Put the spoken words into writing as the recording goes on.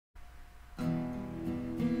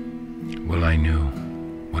I knew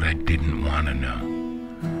what I didn't want to know,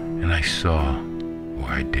 and I saw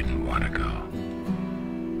where I didn't want to go.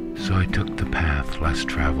 So I took the path less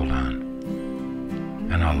traveled on,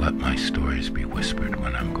 and I'll let my stories be whispered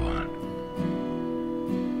when I'm gone.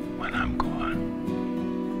 When I'm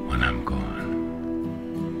gone. When I'm gone.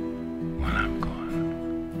 When I'm gone.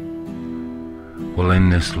 Well, in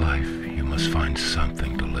this life, you must find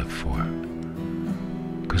something to live for.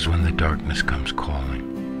 'Cause when the darkness comes calling,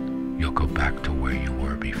 you'll go back to where you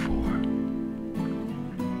were before.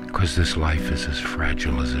 'Cause this life is as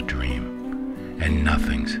fragile as a dream, and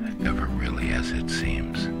nothing's ever really as it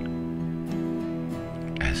seems.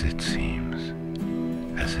 As it seems,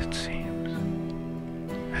 as it seems,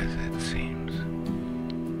 as it seems.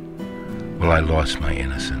 Well, I lost my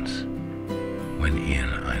innocence when in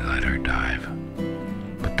I let her dive,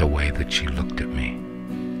 but the way that she looked at me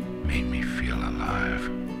made me feel alive.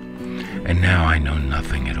 And now I know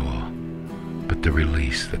nothing at all but the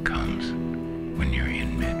release that comes when you're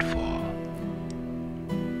in mid-fall.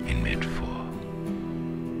 In mid-fall.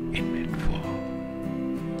 In mid-fall.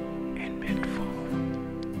 In mid-fall.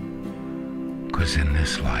 'Cause in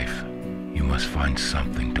this life, you must find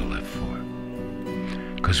something to live for.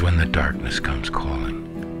 'Cause when the darkness comes calling,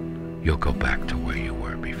 you'll go back to where you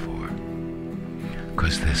were before.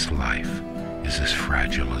 'Cause this life is as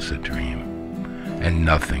fragile as a dream, and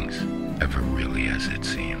nothing's ever really as it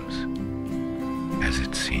seems. As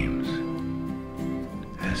it seems.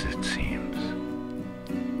 As it seems.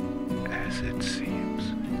 As it seems.